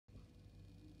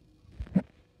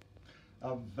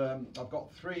I've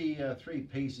got three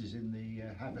pieces in the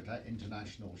Habatat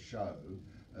International show,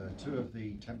 two of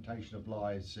the Temptation of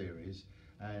Lies series,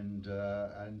 and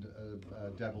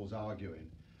Devil's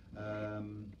Arguing.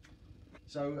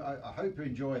 So I hope you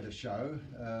enjoy the show.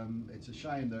 It's a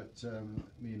shame that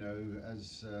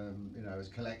as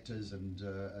collectors and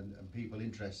people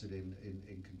interested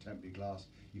in contemporary glass,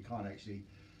 you can't actually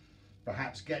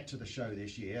perhaps get to the show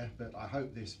this year. But I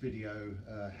hope this video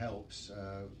helps,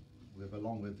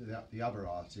 along with the other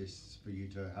artists, for you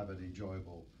to have an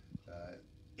enjoyable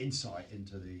insight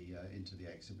into the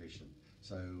exhibition.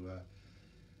 So.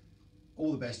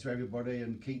 All the best to everybody,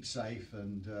 and keep safe,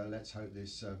 and let's hope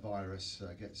this virus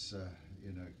gets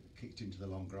kicked into the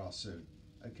long grass soon.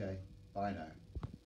 Okay, bye now.